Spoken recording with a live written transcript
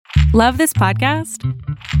Love this podcast?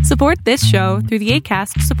 Support this show through the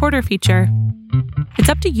Acast supporter feature. It's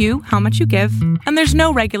up to you how much you give, and there's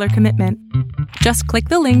no regular commitment. Just click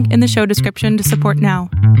the link in the show description to support now.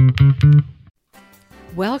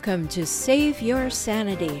 Welcome to Save Your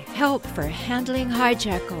Sanity, help for handling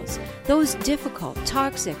hijackals, those difficult,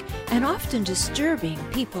 toxic, and often disturbing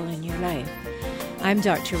people in your life. I'm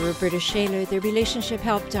Dr. Roberta Shaler, the Relationship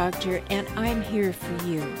Help Doctor, and I'm here for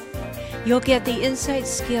you. You'll get the insight,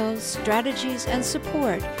 skills, strategies, and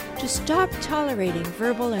support to stop tolerating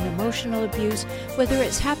verbal and emotional abuse, whether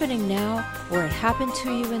it's happening now or it happened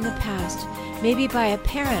to you in the past, maybe by a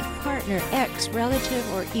parent, partner, ex,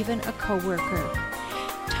 relative, or even a coworker.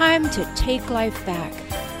 Time to take life back,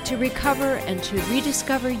 to recover and to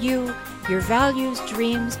rediscover you, your values,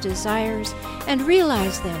 dreams, desires, and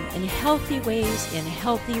realize them in healthy ways in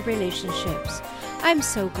healthy relationships. I'm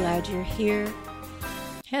so glad you're here.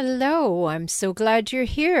 Hello, I'm so glad you're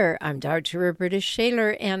here. I'm Dr. Roberta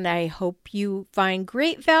Shaler, and I hope you find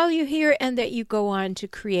great value here and that you go on to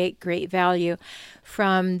create great value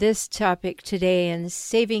from this topic today in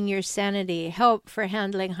saving your sanity, help for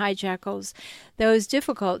handling hijackals, those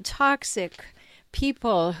difficult, toxic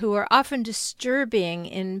people who are often disturbing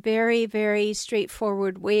in very, very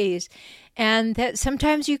straightforward ways, and that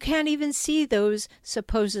sometimes you can't even see those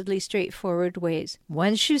supposedly straightforward ways.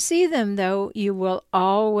 Once you see them, though, you will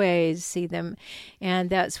always see them, and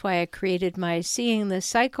that's why I created my Seeing the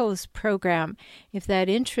Cycles program. If that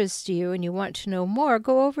interests you and you want to know more,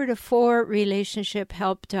 go over to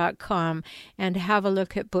forrelationshiphelp.com and have a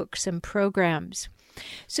look at books and programs.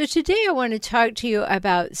 So today I want to talk to you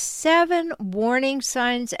about 7 warning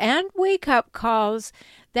signs and wake-up calls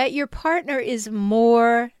that your partner is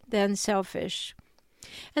more than selfish.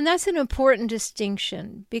 And that's an important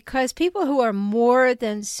distinction because people who are more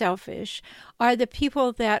than selfish are the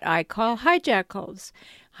people that I call hijackals.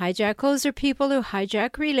 Hijackals are people who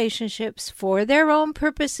hijack relationships for their own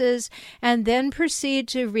purposes and then proceed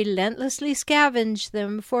to relentlessly scavenge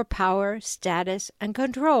them for power, status, and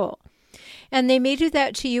control. And they may do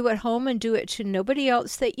that to you at home and do it to nobody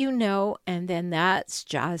else that you know, and then that's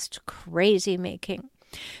just crazy making.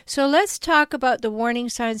 So let's talk about the warning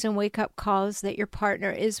signs and wake-up calls that your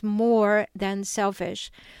partner is more than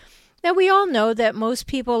selfish. Now, we all know that most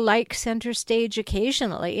people like center stage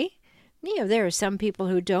occasionally. You know, there are some people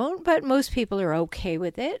who don't, but most people are okay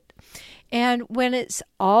with it. And when it's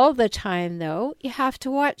all the time, though, you have to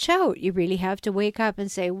watch out. You really have to wake up and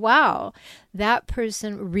say, wow, that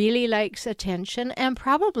person really likes attention and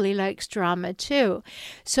probably likes drama too.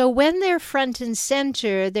 So when they're front and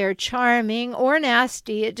center, they're charming or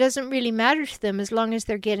nasty. It doesn't really matter to them as long as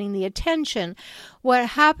they're getting the attention.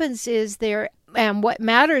 What happens is what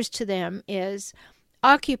matters to them is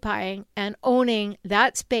occupying and owning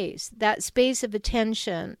that space of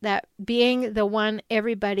attention, that being the one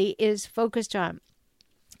everybody is focused on.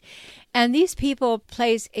 And these people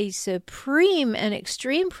place a supreme and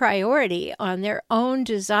extreme priority on their own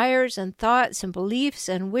desires and thoughts and beliefs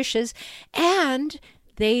and wishes, and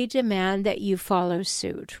they demand that you follow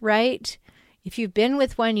suit, right? If you've been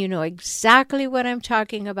with one, you know exactly what I'm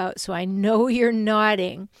talking about, so I know you're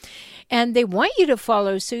nodding. And they want you to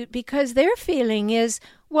follow suit because their feeling is,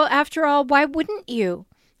 well, after all, why wouldn't you?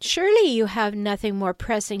 Surely you have nothing more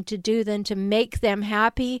pressing to do than to make them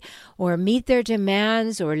happy or meet their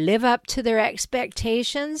demands or live up to their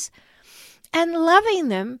expectations. And loving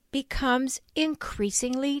them becomes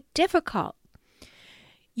increasingly difficult.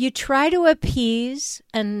 You try to appease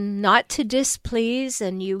and not to displease,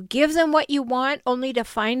 and you give them what you want only to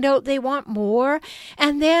find out they want more,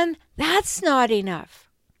 and then that's not enough.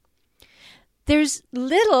 There's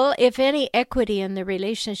little, if any, equity in the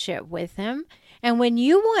relationship with them, and when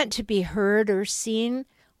you want to be heard or seen,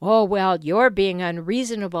 oh, well, you're being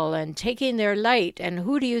unreasonable and taking their light, and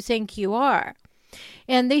who do you think you are?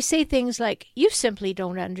 And they say things like, you simply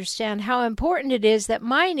don't understand how important it is that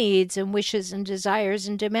my needs and wishes and desires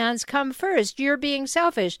and demands come first. You're being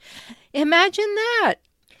selfish. Imagine that.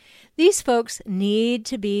 These folks need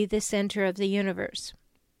to be the center of the universe,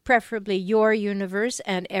 preferably your universe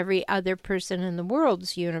and every other person in the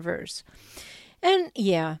world's universe. And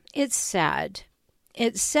yeah, it's sad.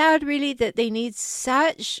 It's sad, really, that they need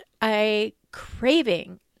such a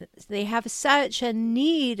craving. They have such a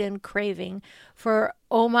need and craving for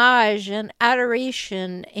homage and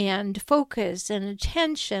adoration and focus and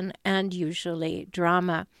attention and usually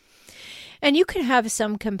drama. And you can have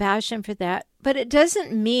some compassion for that, but it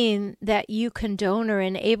doesn't mean that you condone or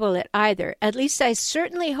enable it either. At least I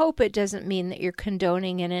certainly hope it doesn't mean that you're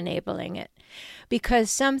condoning and enabling it, because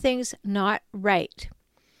something's not right.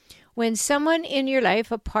 When someone in your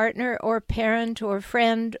life, a partner or parent or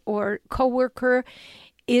friend or coworker,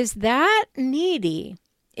 is that needy,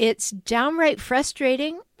 it's downright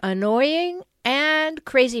frustrating, annoying, and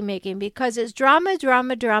crazy making because it's drama,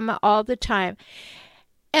 drama, drama all the time.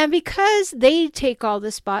 And because they take all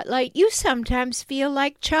the spotlight, you sometimes feel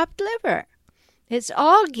like chopped liver. It's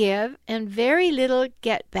all give and very little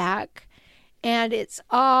get back, and it's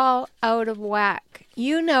all out of whack.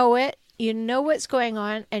 You know it. You know what's going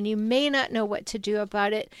on, and you may not know what to do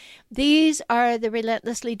about it. These are the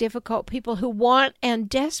relentlessly difficult people who want and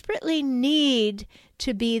desperately need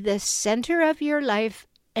to be the center of your life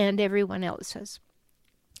and everyone else's.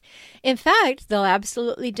 In fact, they'll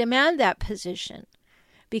absolutely demand that position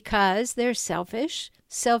because they're selfish,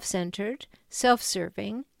 self-centered,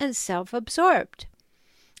 self-serving, and self-absorbed.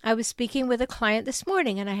 I was speaking with a client this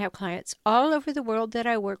morning, and I have clients all over the world that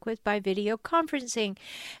I work with by video conferencing.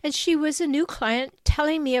 And she was a new client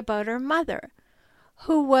telling me about her mother,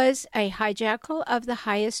 who was a hijackal of the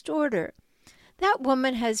highest order. That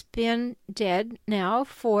woman has been dead now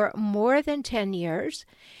for more than 10 years.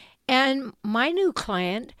 And my new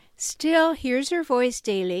client still hears her voice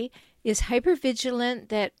daily, is hypervigilant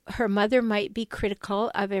that her mother might be critical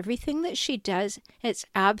of everything that she does. It's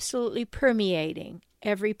absolutely permeating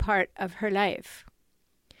every part of her life.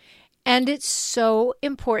 And it's so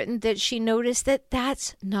important that she notice that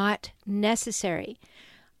that's not necessary.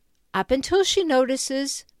 Up until she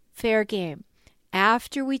notices, fair game.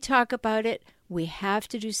 After we talk about it, we have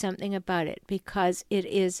to do something about it because it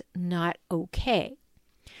is not okay.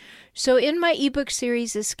 So in my ebook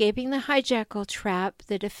series, Escaping the Hijackal Trap,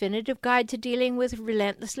 the definitive guide to dealing with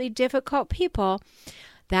relentlessly difficult people,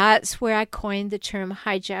 that's where I coined the term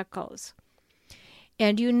hijackals.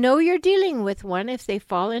 And you know you're dealing with one if they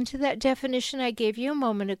fall into that definition I gave you a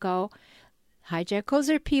moment ago. Hijackals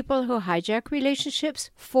are people who hijack relationships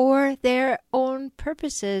for their own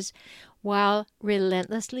purposes while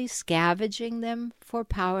relentlessly scavenging them for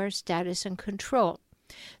power, status, and control.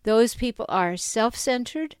 Those people are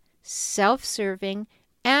self-centered, self-serving,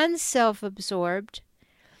 and self-absorbed,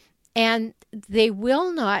 and they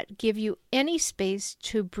will not give you any space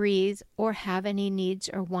to breathe or have any needs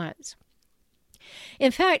or wants.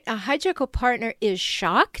 In fact, a hijackal partner is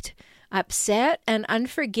shocked, upset, and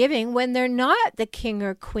unforgiving when they're not the king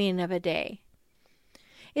or queen of a day.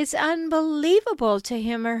 It's unbelievable to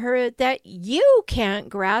him or her that you can't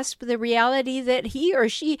grasp the reality that he or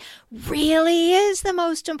she really is the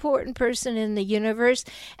most important person in the universe,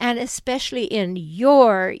 and especially in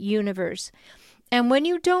your universe. And when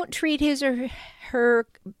you don't treat his or her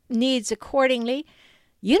needs accordingly,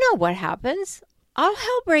 you know what happens. All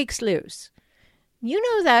hell breaks loose. You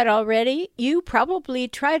know that already. You probably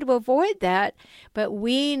try to avoid that, but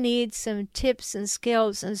we need some tips and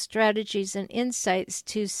skills and strategies and insights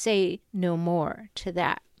to say no more to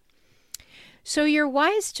that. So you're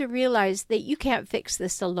wise to realize that you can't fix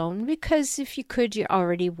this alone, because if you could, you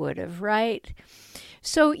already would have, right?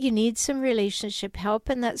 So you need some relationship help,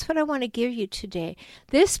 and that's what I want to give you today.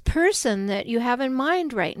 This person that you have in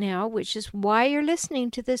mind right now, which is why you're listening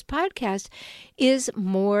to this podcast, is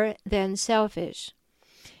more than selfish.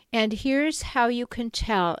 And here's how you can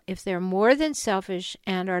tell if they're more than selfish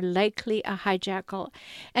and are likely a hijackal.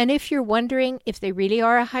 And if you're wondering if they really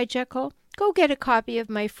are a hijackal, go get a copy of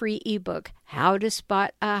my free ebook, How to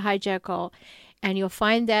Spot a Hijackal. And you'll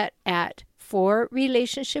find that at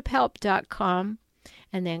forrelationshiphelp.com.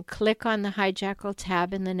 And then click on the hijackal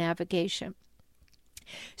tab in the navigation.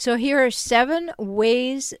 So here are 7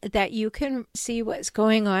 ways that you can see what's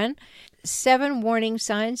going on. 7 warning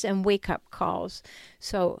signs and wake-up calls.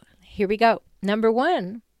 So here we go. Number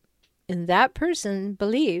 1, and that person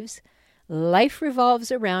believes life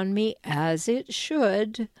revolves around me as it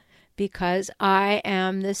should because I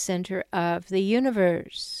am the center of the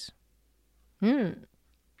universe.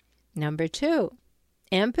 Number 2,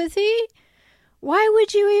 empathy. Why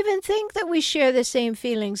would you even think that we share the same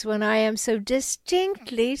feelings when I am so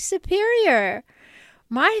distinctly superior?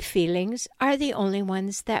 My feelings are the only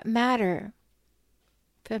ones that matter.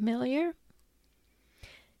 Familiar?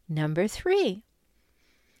 Number 3.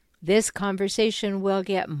 This conversation will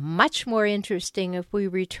get much more interesting if we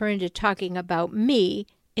return to talking about me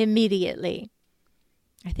immediately.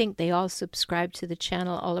 I think they all subscribe to the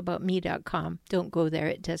channel allaboutme.com. Don't go there.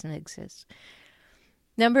 It doesn't exist.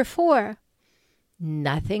 Number 4.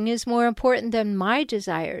 Nothing is more important than my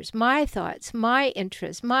desires, my thoughts, my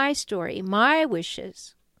interests, my story, my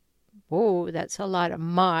wishes. Whoa, that's a lot of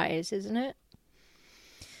my's, isn't it?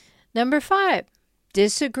 Number 5,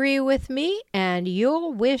 disagree with me and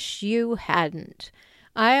you'll wish you hadn't.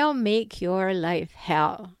 I'll make your life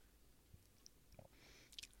hell.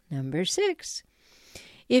 Number 6,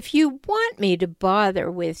 if you want me to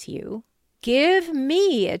bother with you, give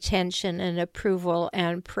me attention and approval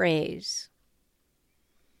and praise.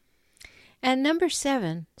 And number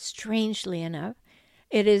 7, strangely enough,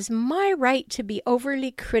 it is my right to be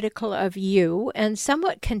overly critical of you and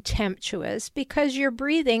somewhat contemptuous because you're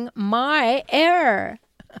breathing my air.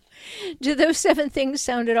 Do those 7 things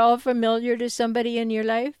sound at all familiar to somebody in your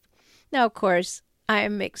life? Now, of course,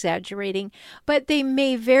 I'm exaggerating, but they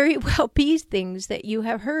may very well be things that you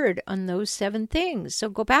have heard on those 7 things. So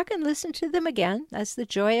go back and listen to them again. That's the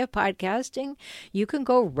joy of podcasting. You can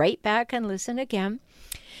go right back and listen again.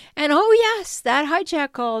 And oh yes, that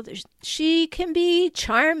hijackal, she can be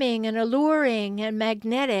charming and alluring and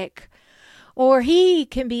magnetic, or he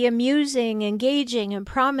can be amusing, engaging, and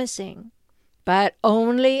promising, but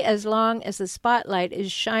only as long as the spotlight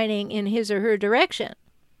is shining in his or her direction.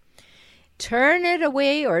 Turn it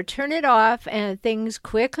away or turn it off, and things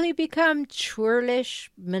quickly become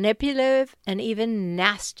churlish, manipulative, and even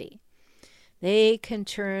nasty. They can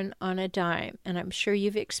turn on a dime, and I'm sure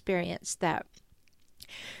you've experienced that.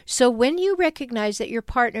 So when you recognize that your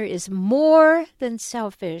partner is more than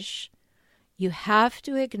selfish, you have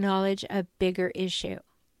to acknowledge a bigger issue.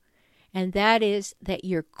 And that is that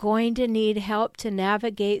you're going to need help to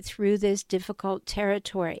navigate through this difficult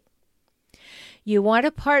territory. You want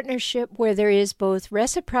a partnership where there is both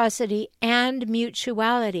reciprocity and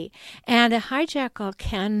mutuality. And a hijackal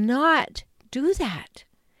cannot do that.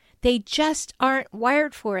 They just aren't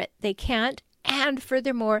wired for it. They can't, and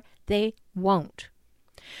furthermore, they won't.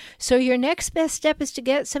 So your next best step is to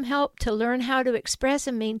get some help to learn how to express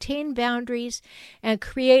and maintain boundaries and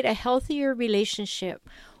create a healthier relationship,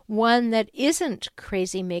 one that isn't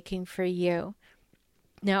crazy making for you.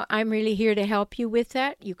 Now, I'm really here to help you with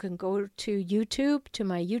that. You can go to YouTube, to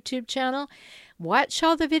my YouTube channel. Watch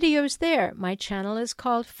all the videos there. My channel is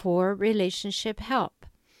called For Relationship Help.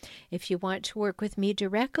 If you want to work with me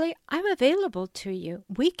directly, I'm available to you.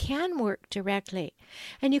 We can work directly.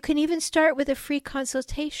 And you can even start with a free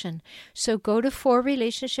consultation. So go to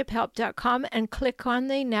forrelationshiphelp.com and click on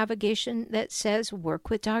the navigation that says Work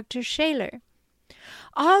with Dr. Shaler.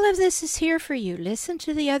 All of this is here for you. Listen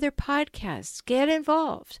to the other podcasts. Get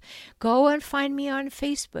involved. Go and find me on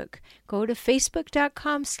Facebook. Go to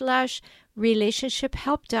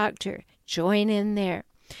facebook.com/relationshiphelpdoctor. Join in there.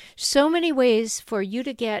 So many ways for you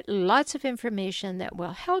to get lots of information that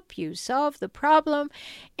will help you solve the problem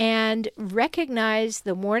and recognize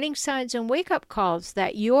the warning signs and wake-up calls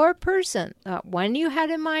that your person, one you had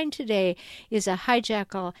in mind today, is a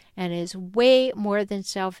hijackal and is way more than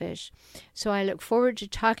selfish. So I look forward to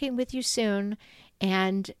talking with you soon,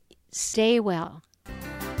 and stay well.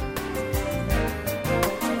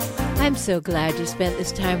 I'm so glad you spent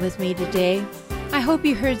this time with me today. I hope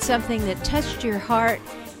you heard something that touched your heart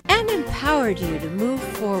and empowered you to move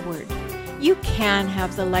forward. You can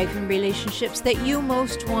have the life and relationships that you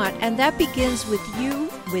most want, and that begins with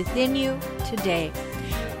you, within you, today.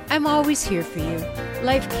 I'm always here for you.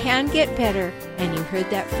 Life can get better, and you heard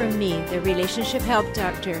that from me, the Relationship Help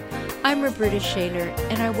Doctor. I'm Roberta Shaler,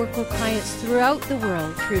 and I work with clients throughout the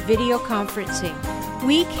world through video conferencing.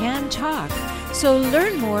 We can talk. So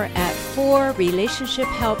learn more at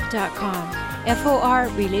forrelationshiphelp.com.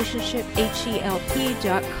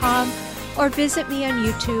 forrelationshiphelp.com, or visit me on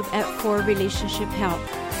YouTube at For Relationship Help.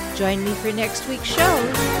 Join me for next week's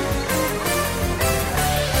show.